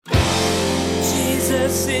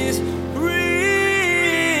Jesus is real.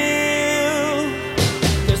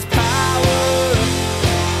 There's power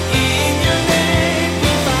in your name. We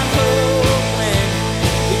find hope when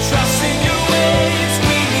we trust in your ways.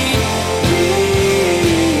 We need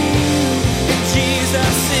real.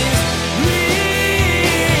 Jesus is real.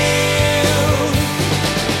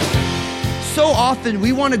 So often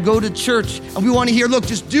we want to go to church and we want to hear, look,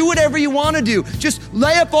 just do whatever you want to do. Just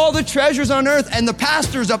lay up all the treasures on earth. And the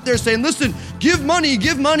pastor's up there saying, listen, give money.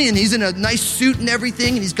 And he's in a nice suit and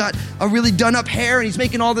everything. And he's got a really done up hair and he's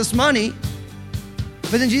making all this money.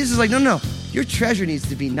 But then Jesus is like, no, your treasure needs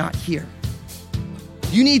to be not here.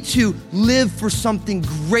 You need to live for something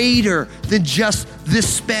greater than just this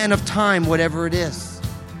span of time, whatever it is.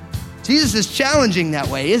 Jesus is challenging that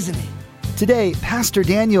way, isn't he? Today, Pastor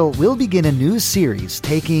Daniel will begin a new series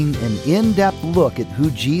taking an in-depth look at who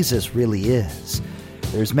Jesus really is.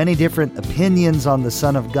 There's many different opinions on the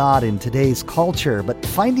Son of God in today's culture, but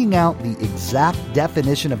finding out the exact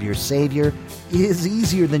definition of your Savior is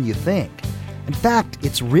easier than you think. In fact,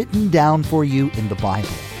 it's written down for you in the Bible.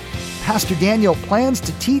 Pastor Daniel plans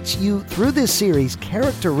to teach you through this series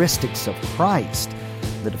characteristics of Christ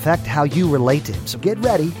that affect how you relate to him. So get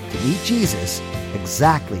ready to meet Jesus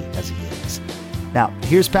exactly as he is. Now,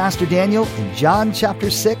 here's Pastor Daniel in John chapter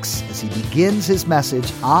 6 as he begins his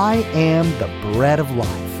message, I am the bread of life.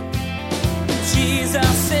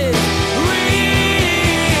 Jesus is real.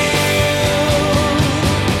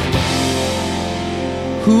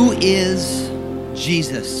 Who is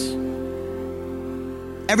Jesus?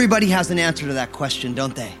 Everybody has an answer to that question,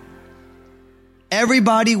 don't they?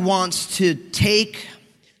 Everybody wants to take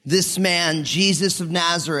this man, Jesus of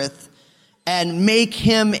Nazareth, and make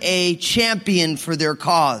him a champion for their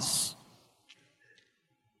cause.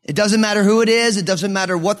 It doesn't matter who it is. It doesn't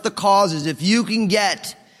matter what the cause is. If you can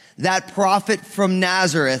get that prophet from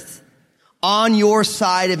Nazareth on your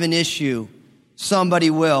side of an issue, somebody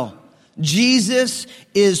will. Jesus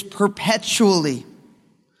is perpetually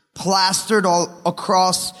plastered all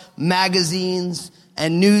across magazines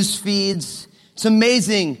and news feeds. It's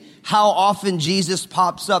amazing how often Jesus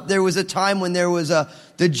pops up. There was a time when there was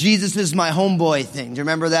the Jesus is my homeboy thing. Do you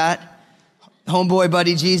remember that? Homeboy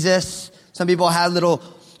buddy Jesus. Some people had little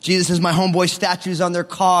Jesus is my homeboy statues on their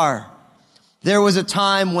car. There was a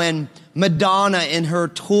time when Madonna in her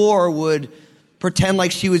tour would pretend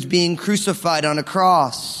like she was being crucified on a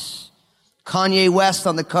cross. Kanye West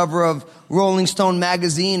on the cover of Rolling Stone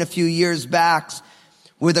magazine a few years back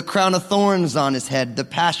with a crown of thorns on his head, the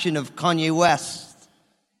Passion of Kanye West.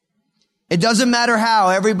 It doesn't matter how,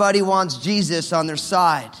 everybody wants Jesus on their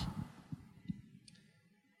side.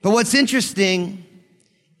 But what's interesting,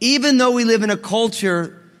 even though we live in a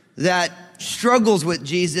culture that struggles with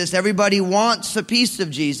Jesus, everybody wants a piece of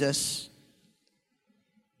Jesus,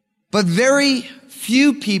 but very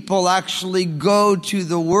few people actually go to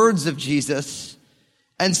the words of Jesus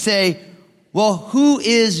and say, well, who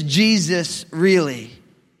is Jesus really?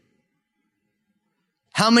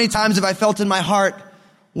 How many times have I felt in my heart,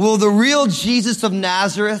 will the real Jesus of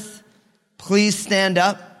Nazareth please stand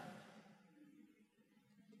up?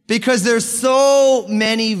 Because there's so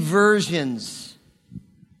many versions.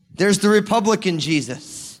 There's the Republican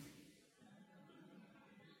Jesus.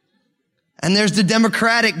 And there's the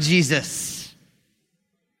Democratic Jesus.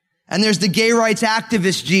 And there's the gay rights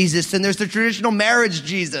activist Jesus. And there's the traditional marriage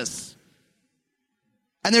Jesus.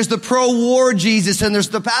 And there's the pro-war Jesus. And there's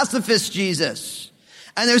the pacifist Jesus.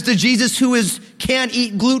 And there's the Jesus who can't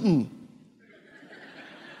eat gluten.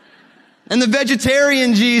 And the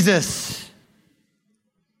vegetarian Jesus.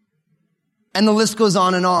 And the list goes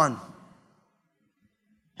on and on.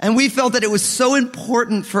 And we felt that it was so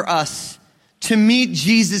important for us to meet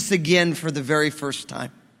Jesus again for the very first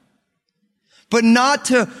time. But not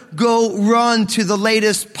to go run to the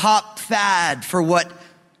latest pop fad for what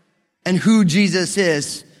and who Jesus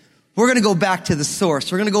is. We're going to go back to the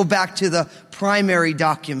source. We're going to go back to the primary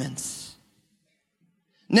documents.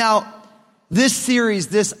 Now, this series,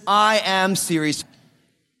 this I Am series,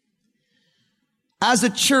 as a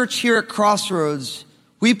church here at Crossroads,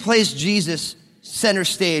 we place Jesus center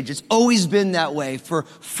stage. It's always been that way for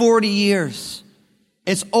 40 years.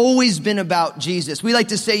 It's always been about Jesus. We like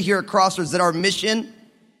to say here at Crossroads that our mission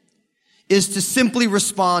is to simply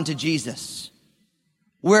respond to Jesus.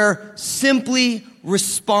 We're simply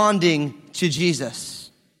responding to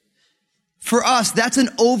Jesus. For us, that's an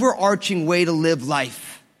overarching way to live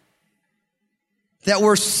life. That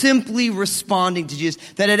we're simply responding to Jesus.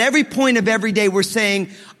 That at every point of every day we're saying,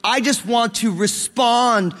 I just want to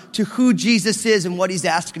respond to who Jesus is and what he's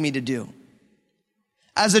asking me to do.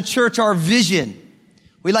 As a church, our vision,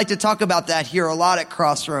 we like to talk about that here a lot at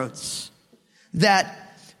Crossroads.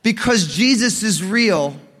 that because Jesus is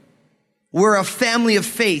real, we're a family of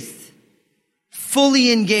faith,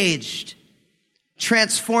 fully engaged,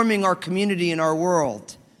 transforming our community and our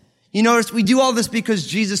world. You notice we do all this because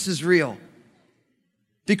Jesus is real.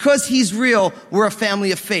 Because he's real, we're a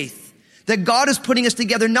family of faith. That God is putting us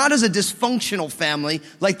together not as a dysfunctional family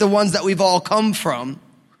like the ones that we've all come from,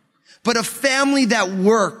 but a family that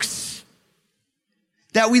works.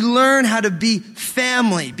 That we learn how to be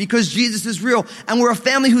family because Jesus is real. And we're a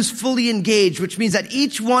family who's fully engaged, which means that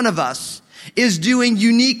each one of us is doing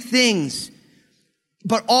unique things,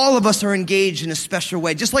 but all of us are engaged in a special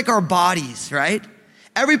way, just like our bodies, right?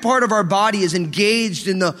 Every part of our body is engaged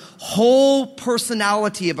in the whole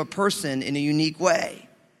personality of a person in a unique way.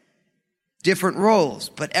 Different roles,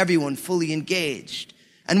 but everyone fully engaged.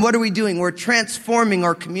 And what are we doing? We're transforming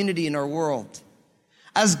our community and our world.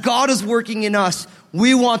 As God is working in us,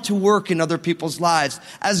 we want to work in other people's lives.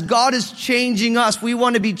 As God is changing us, we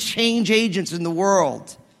want to be change agents in the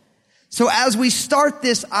world. So as we start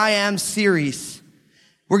this I Am series,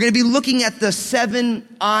 we're going to be looking at the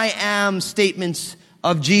 7 I Am statements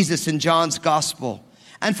of Jesus in John's gospel.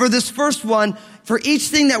 And for this first one, for each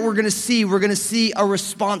thing that we're going to see a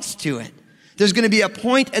response to it. There's going to be a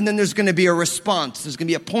point and then there's going to be a response. There's going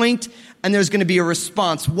to be a point and there's going to be a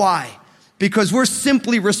response. Why? Because we're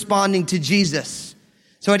simply responding to Jesus.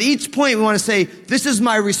 So at each point we want to say, this is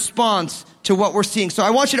my response to what we're seeing. So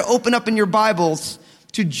I want you to open up in your Bibles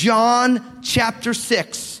to John chapter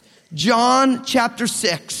 6. John chapter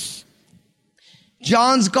 6.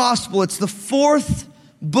 John's gospel. It's the 4th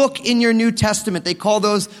book in your New Testament. They call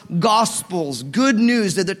those gospels, good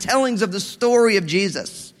news. They're the tellings of the story of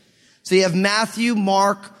Jesus. So you have Matthew,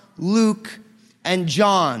 Mark, Luke, and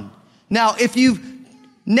John. Now, if you've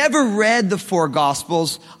never read the 4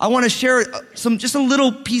 gospels, I want to share just a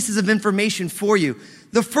little pieces of information for you.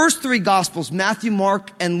 The first 3 gospels, Matthew,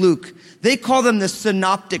 Mark, and Luke, they call them the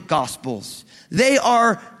synoptic gospels. They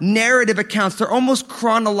are narrative accounts. They're almost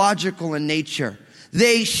chronological in nature.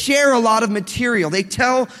 They share a lot of material. They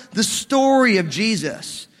tell the story of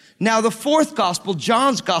Jesus. Now, the 4th gospel,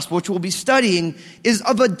 John's gospel, which we'll be studying, is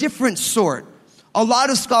of a different sort. A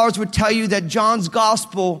lot of scholars would tell you that John's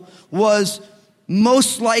gospel was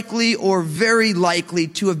most likely or very likely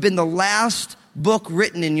to have been the last book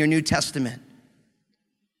written in your New Testament.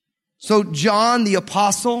 So John, the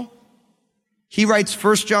apostle, he writes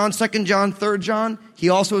 1 John, 2 John, 3 John. He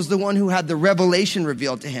also is the one who had the revelation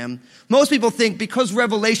revealed to him. Most people think because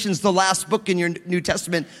Revelation's the last book in your New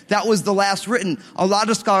Testament, that was the last written. A lot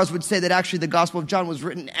of scholars would say that actually the Gospel of John was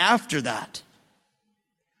written after that.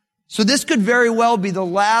 So this could very well be the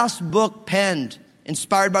last book penned,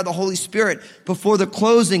 inspired by the Holy Spirit, before the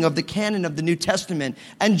closing of the canon of the New Testament.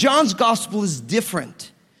 And John's Gospel is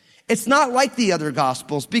different. It's not like the other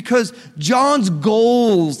Gospels because John's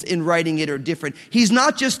goals in writing it are different. He's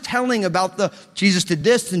not just telling about the Jesus did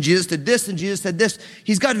this and Jesus did this and Jesus said this.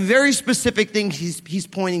 He's got very specific things he's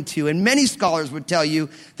pointing to. And many scholars would tell you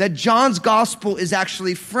that John's Gospel is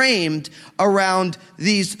actually framed around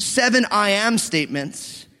these 7 I Am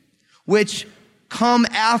statements, which come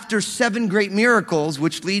after 7 great miracles,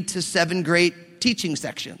 which lead to 7 great teaching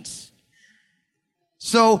sections.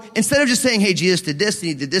 So instead of just saying, hey, Jesus did this and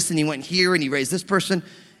he did this and he went here and he raised this person,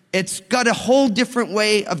 it's got a whole different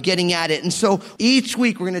way of getting at it. And so each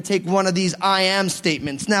week we're going to take one of these I am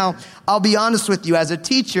statements. Now, I'll be honest with you, as a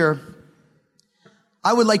teacher,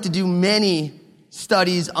 I would like to do many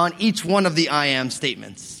studies on each one of the I am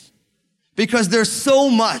statements because there's so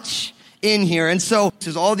much in here. And so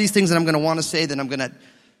there's all these things that I'm going to want to say that I'm going to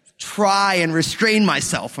try and restrain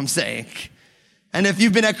myself from saying. And if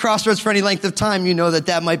you've been at Crossroads for any length of time, you know that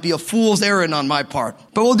that might be a fool's errand on my part.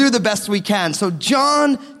 But we'll do the best we can. So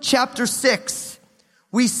John chapter 6,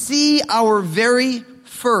 we see our very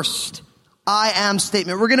first I am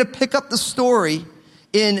statement. We're going to pick up the story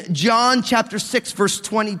in John chapter 6, verse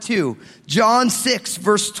 22. John 6,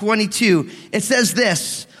 verse 22. It says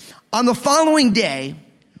this, on the following day,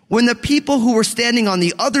 when the people who were standing on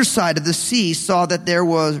the other side of the sea saw that there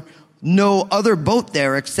was no other boat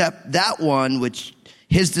there except that one which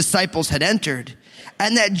his disciples had entered,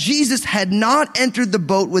 and that Jesus had not entered the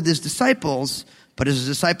boat with his disciples, but his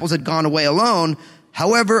disciples had gone away alone.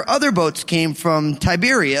 However, other boats came from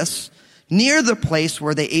Tiberias, near the place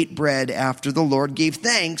where they ate bread after the Lord gave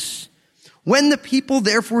thanks. When the people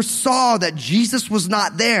therefore saw that Jesus was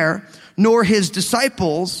not there, nor his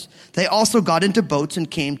disciples, they also got into boats and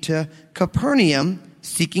came to Capernaum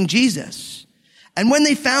seeking Jesus. And when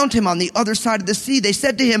they found him on the other side of the sea, they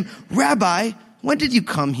said to him, Rabbi, when did you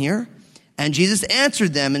come here? And Jesus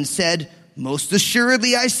answered them and said, most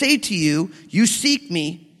assuredly I say to you, you seek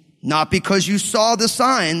me, not because you saw the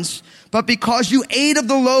signs, but because you ate of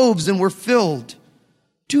the loaves and were filled.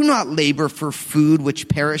 Do not labor for food which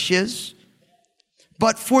perishes,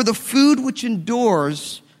 but for the food which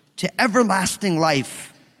endures to everlasting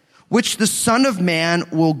life, which the Son of Man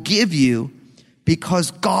will give you,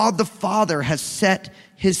 because God the Father has set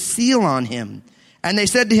his seal on him. And they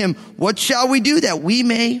said to him, what shall we do that we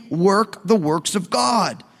may work the works of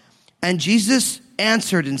God? And Jesus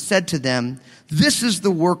answered and said to them, this is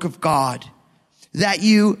the work of God, that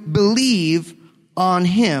you believe on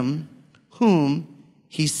him whom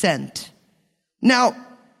he sent. Now,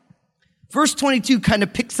 verse 22 kind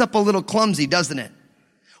of picks up a little clumsy, doesn't it?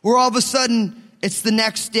 Where all of a sudden, it's the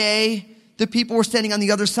next day. The people were standing on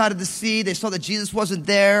the other side of the sea. They saw that Jesus wasn't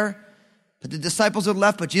there, but the disciples had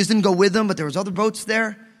left, but Jesus didn't go with them, but there was other boats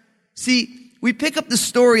there. See, we pick up the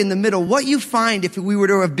story in the middle. What you find if we were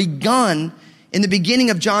to have begun in the beginning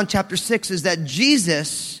of John chapter 6 is that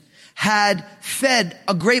Jesus had fed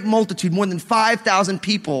a great multitude, more than 5,000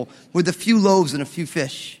 people, with a few loaves and a few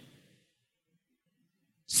fish.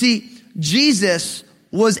 See, Jesus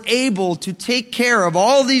was able to take care of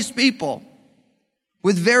all these people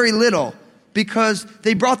with very little because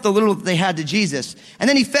they brought the little that they had to Jesus. And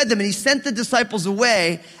then he fed them and he sent the disciples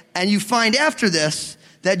away. And you find after this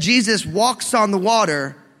that Jesus walks on the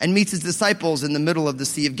water and meets his disciples in the middle of the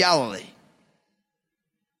Sea of Galilee.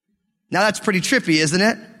 Now that's pretty trippy, isn't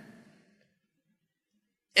it?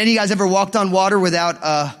 Any of you guys ever walked on water without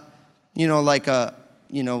one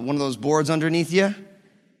of those boards underneath you?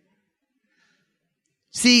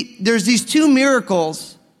 See, there's these two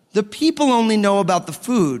miracles. The people only know about the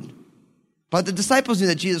food, but the disciples knew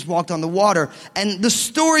that Jesus walked on the water. And the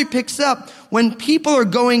story picks up when people are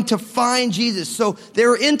going to find Jesus. So they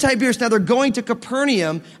were in Tiberias, now they're going to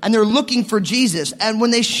Capernaum, and they're looking for Jesus. And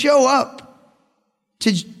when they show up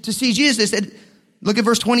to see Jesus, they said, look at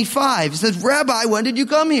verse 25. It says, Rabbi, when did you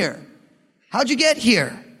come here? How'd you get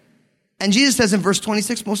here? And Jesus says in verse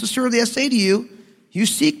 26, most assuredly I say to you, you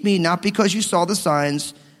seek me not because you saw the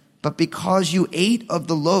signs, but because you ate of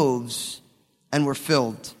the loaves and were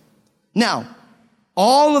filled. Now,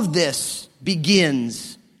 all of this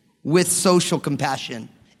begins with social compassion.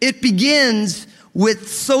 It begins with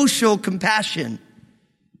social compassion.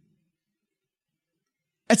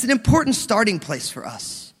 It's an important starting place for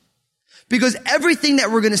us. Because everything that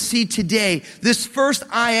we're going to see today, this first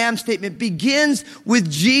I am statement begins with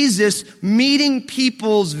Jesus meeting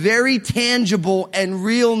people's very tangible and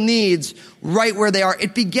real needs right where they are.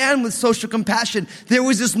 It began with social compassion. There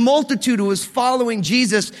was this multitude who was following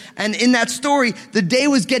Jesus. And in that story, the day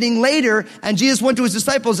was getting later and Jesus went to his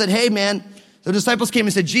disciples and said, hey man, the disciples came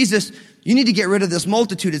and said, Jesus, you need to get rid of this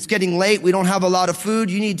multitude. It's getting late. We don't have a lot of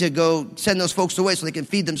food. You need to go send those folks away so they can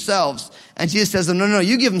feed themselves. And Jesus says, no,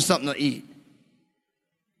 you give them something to eat.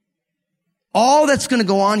 All that's going to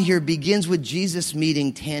go on here begins with Jesus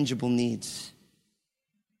meeting tangible needs.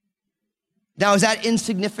 Now, is that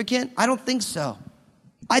insignificant? I don't think so.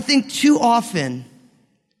 I think too often,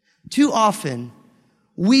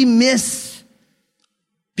 we miss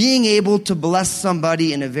being able to bless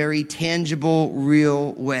somebody in a very tangible,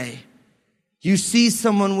 real way. You see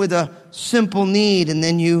someone with a simple need and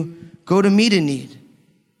then you go to meet a need.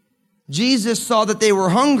 Jesus saw that they were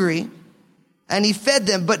hungry and he fed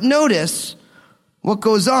them. But notice what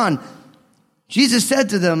goes on. Jesus said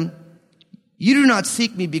to them, you do not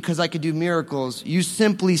seek me because I could do miracles. You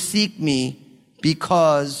simply seek me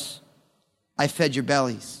because I fed your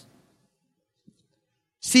bellies.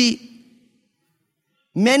 See,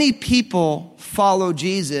 many people follow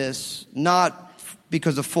Jesus not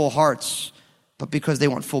because of full hearts, but because they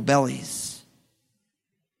want full bellies.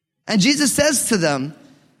 And Jesus says to them,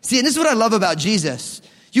 see, and this is what I love about Jesus.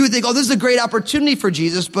 You would think, oh, this is a great opportunity for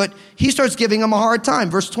Jesus, but he starts giving them a hard time.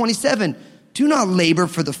 Verse 27, do not labor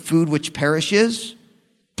for the food which perishes,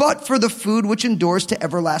 but for the food which endures to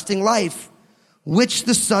everlasting life, which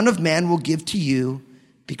the Son of Man will give to you,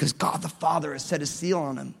 because God the Father has set a seal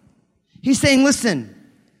on him. He's saying, listen,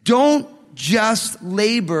 don't just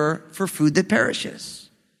labor for food that perishes.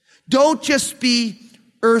 Don't just be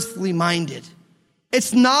earthly minded.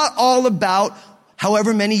 It's not all about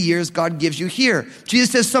however many years God gives you here.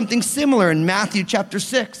 Jesus says something similar in Matthew chapter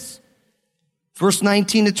 6, verse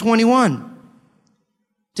 19 to 21.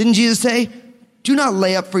 Didn't Jesus say, do not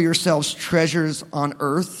lay up for yourselves treasures on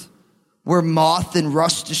earth where moth and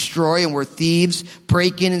rust destroy and where thieves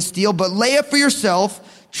break in and steal, but lay up for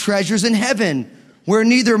yourself treasures in heaven where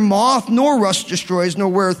neither moth nor rust destroys, nor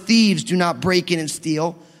where thieves do not break in and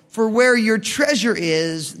steal. For where your treasure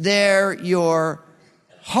is, there your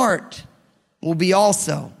heart will be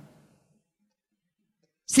also.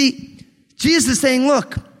 See, Jesus is saying,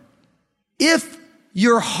 look, If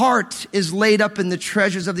your heart is laid up in the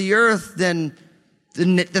treasures of the earth, then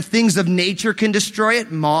the things of nature can destroy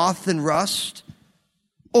it, moth and rust,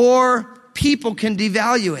 or people can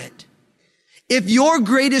devalue it. If your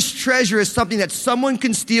greatest treasure is something that someone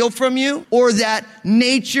can steal from you or that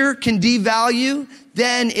nature can devalue,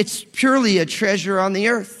 then it's purely a treasure on the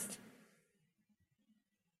earth.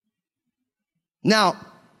 Now,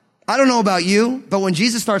 I don't know about you, but when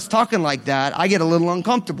Jesus starts talking like that, I get a little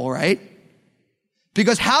uncomfortable, right?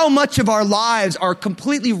 Because how much of our lives are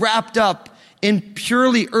completely wrapped up in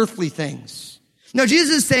purely earthly things? Now,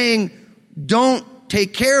 Jesus is saying, don't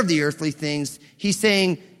take care of the earthly things. He's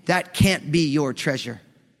saying that can't be your treasure.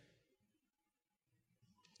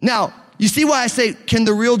 Now, you see why I say, can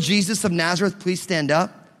the real Jesus of Nazareth please stand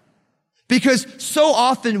up? Because so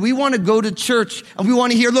often we want to go to church and we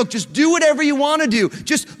want to hear, look, just do whatever you want to do.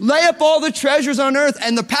 Just lay up all the treasures on earth.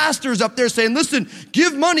 And the pastor's up there saying, listen,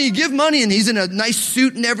 give money. And he's in a nice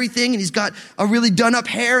suit and everything. And he's got a really done up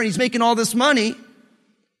hair and he's making all this money.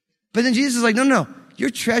 But then Jesus is like, no, your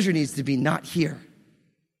treasure needs to be not here.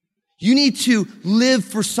 You need to live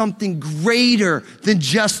for something greater than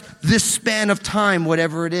just this span of time,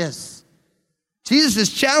 whatever it is. Jesus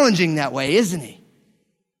is challenging that way, isn't he?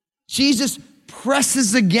 Jesus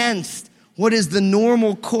presses against what is the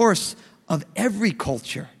normal course of every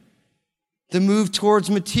culture. The move towards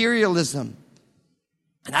materialism,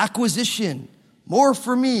 an acquisition, more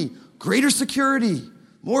for me, greater security,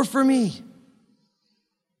 more for me.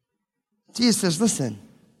 Jesus says, listen,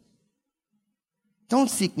 don't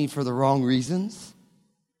seek me for the wrong reasons.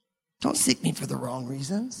 Don't seek me for the wrong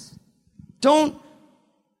reasons. Don't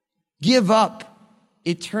give up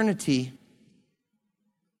eternity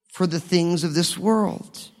for the things of this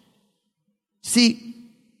world. See,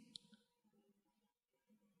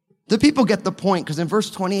 the people get the point because in verse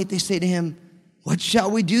 28 they say to him, what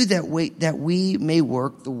shall we do that we may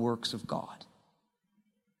work the works of God?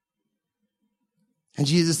 And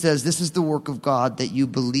Jesus says, this is the work of God, that you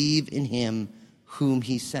believe in him whom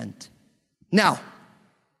he sent. Now,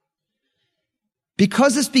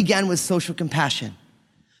 because this began with social compassion,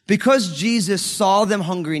 because Jesus saw them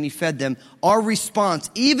hungry and he fed them, our response,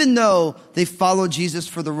 even though they followed Jesus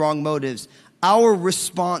for the wrong motives, our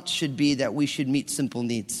response should be that we should meet simple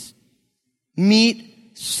needs.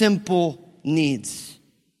 Meet simple needs.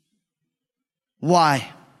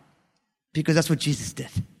 Why? Because that's what Jesus did.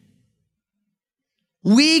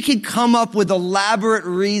 We could come up with elaborate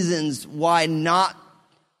reasons why not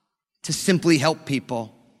to simply help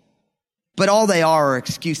people, but all they are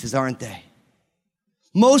excuses, aren't they?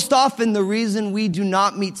 Most often, the reason we do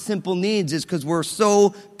not meet simple needs is because we're so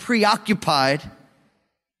preoccupied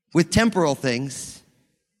with temporal things,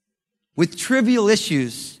 with trivial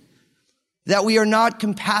issues, that we are not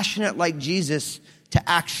compassionate like Jesus to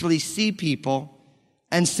actually see people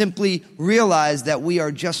and simply realize that we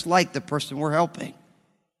are just like the person we're helping.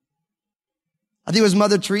 I think it was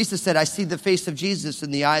Mother Teresa said, I see the face of Jesus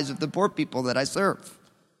in the eyes of the poor people that I serve.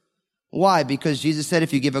 Why? Because Jesus said,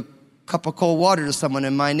 if you give a cup of cold water to someone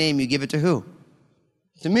in my name, you give it to who?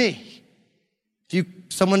 To me. If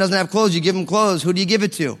someone doesn't have clothes, you give them clothes. Who do you give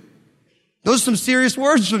it to? Those are some serious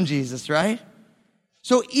words from Jesus, right?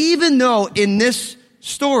 So even though in this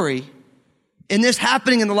story, in this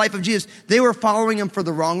happening in the life of Jesus, they were following him for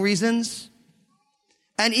the wrong reasons.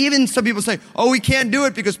 And even some people say, oh, we can't do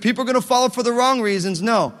it because people are going to follow for the wrong reasons.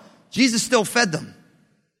 No, Jesus still fed them.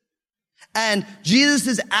 And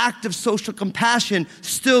Jesus' act of social compassion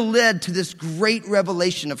still led to this great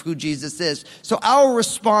revelation of who Jesus is. So our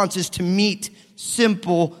response is to meet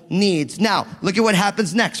simple needs. Now, look at what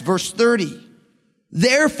happens next. Verse 30.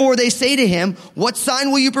 Therefore they say to him, what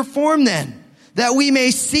sign will you perform then, that we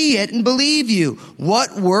may see it and believe you?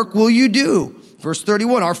 What work will you do? Verse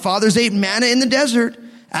 31, our fathers ate manna in the desert.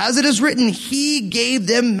 As it is written, he gave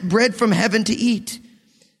them bread from heaven to eat.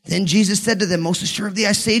 Then Jesus said to them, most assuredly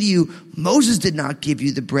I say to you, Moses did not give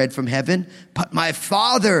you the bread from heaven, but my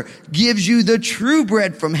Father gives you the true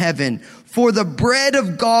bread from heaven. For the bread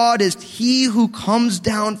of God is he who comes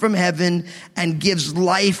down from heaven and gives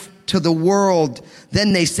life to the world.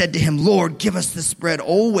 Then they said to him, Lord, give us this bread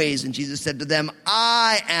always. And Jesus said to them,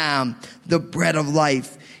 I am the bread of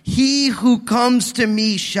life. He who comes to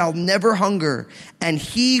me shall never hunger, and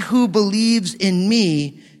he who believes in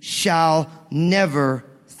me shall never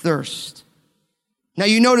thirst. Now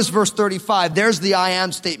you notice verse 35, there's the I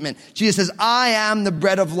am statement. Jesus says, I am the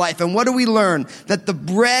bread of life. And what do we learn? That the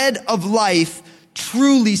bread of life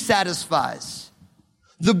truly satisfies.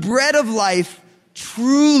 The bread of life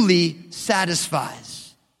truly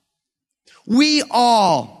satisfies. We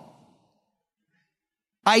all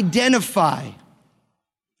identify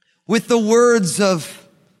with the words of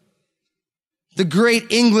the great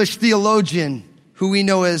English theologian who we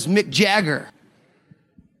know as Mick Jagger,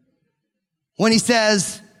 when he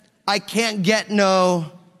says, I can't get no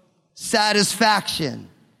satisfaction.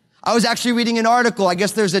 I was actually reading an article. I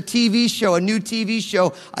guess there's a TV show, a new TV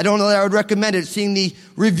show. I don't know that I would recommend it. Seeing the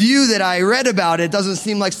review that I read about it doesn't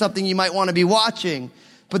seem like something you might want to be watching.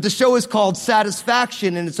 But the show is called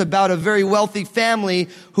Satisfaction, and it's about a very wealthy family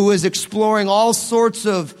who is exploring all sorts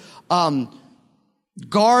of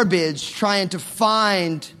garbage trying to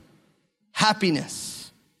find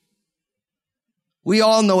happiness. We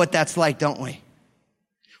all know what that's like, don't we?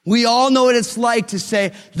 We all know what it's like to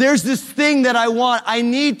say, there's this thing that I want. I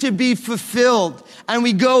need to be fulfilled. And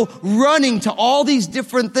we go running to all these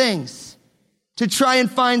different things to try and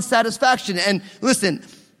find satisfaction. And listen,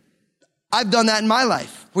 I've done that in my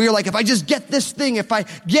life, where you're like, if I just get this thing, if I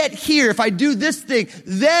get here, if I do this thing,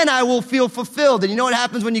 then I will feel fulfilled. And you know what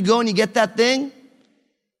happens when you go and you get that thing?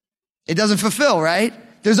 It doesn't fulfill, right?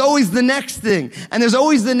 There's always the next thing, and there's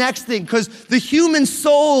always the next thing, because the human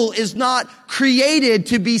soul is not created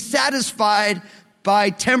to be satisfied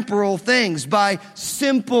by temporal things, by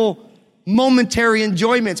simple momentary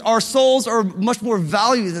enjoyments. Our souls are much more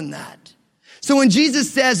valuable than that. So when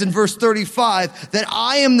Jesus says in verse 35 that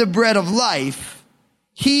I am the bread of life,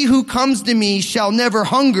 he who comes to me shall never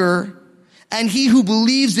hunger, and he who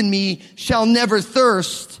believes in me shall never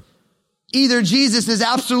thirst, either Jesus is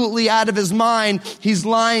absolutely out of his mind, he's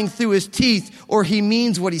lying through his teeth, or he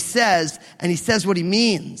means what he says, and he says what he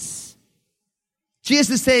means. Jesus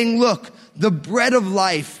is saying, look, the bread of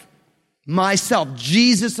life, myself,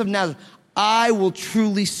 Jesus of Nazareth, I will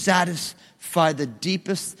truly satisfy the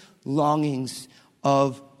deepest longings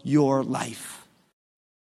of your life.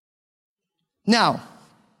 Now,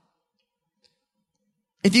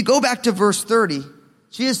 if you go back to verse 30,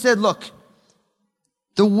 Jesus said, look,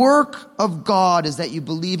 the work of God is that you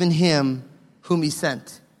believe in him whom he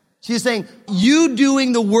sent. She's saying, you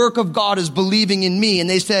doing the work of God is believing in me. And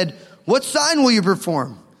they said, what sign will you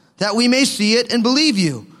perform that we may see it and believe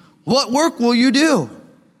you? What work will you do?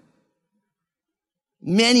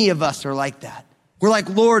 Many of us are like that. We're like,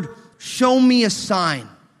 Lord, show me a sign.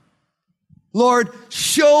 Lord,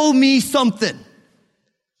 show me something.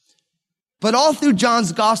 But all through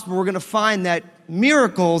John's gospel, we're going to find that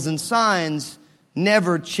miracles and signs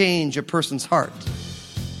never change a person's heart.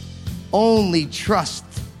 Only trust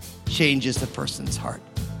changes a person's heart.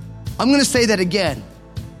 I'm going to say that again,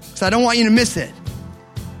 because I don't want you to miss it.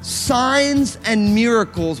 Signs and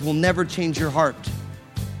miracles will never change your heart,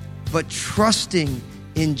 but trusting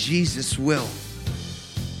in Jesus will.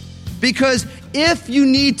 Because if you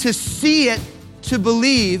need to see it to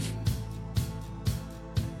believe,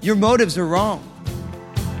 your motives are wrong.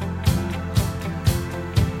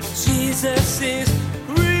 Jesus is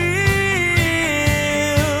real.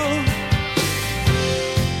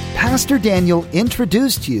 Pastor Daniel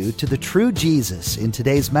introduced you to the true Jesus in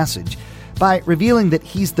today's message by revealing that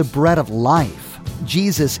he's the bread of life.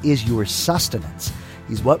 Jesus is your sustenance.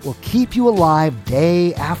 He's what will keep you alive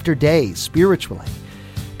day after day spiritually.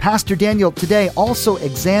 Pastor Daniel today also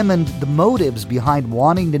examined the motives behind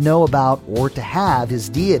wanting to know about or to have his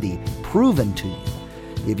deity proven to you.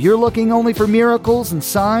 If you're looking only for miracles and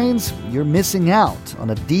signs, you're missing out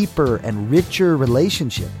on a deeper and richer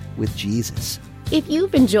relationship with Jesus. If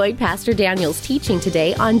you've enjoyed Pastor Daniel's teaching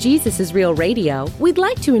today on Jesus is Real Radio, we'd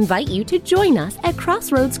like to invite you to join us at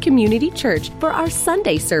Crossroads Community Church for our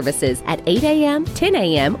Sunday services at 8 a.m., 10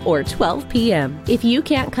 a.m., or 12 p.m. If you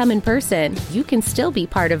can't come in person, you can still be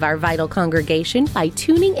part of our vital congregation by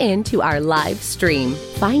tuning in to our live stream.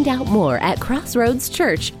 Find out more at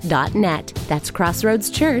crossroadschurch.net. That's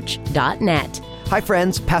crossroadschurch.net. Hi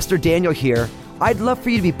friends, Pastor Daniel here. I'd love for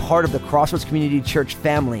you to be part of the Crossroads Community Church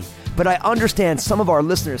family, but I understand some of our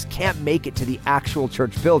listeners can't make it to the actual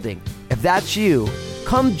church building. If that's you,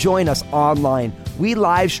 come join us online. We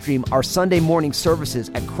live stream our Sunday morning services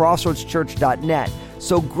at crossroadschurch.net.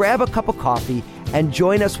 So grab a cup of coffee and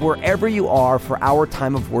join us wherever you are for our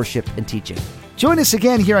time of worship and teaching. Join us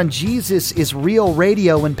again here on Jesus is Real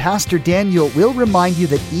Radio, when Pastor Daniel will remind you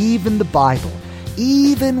that even the Bible,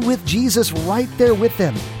 even with Jesus right there with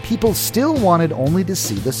them, people still wanted only to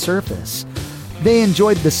see the surface. They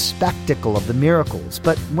enjoyed the spectacle of the miracles,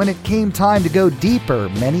 but when it came time to go deeper,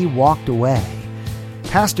 many walked away.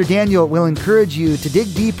 Pastor Daniel will encourage you to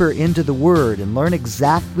dig deeper into the Word and learn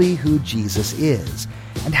exactly who Jesus is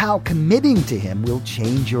and how committing to Him will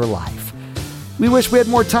change your life. We wish we had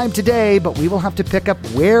more time today, but we will have to pick up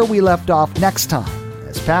where we left off next time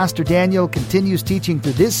as Pastor Daniel continues teaching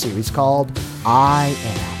through this series called I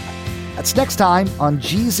Am. That's next time on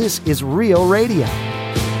Jesus is Real Radio.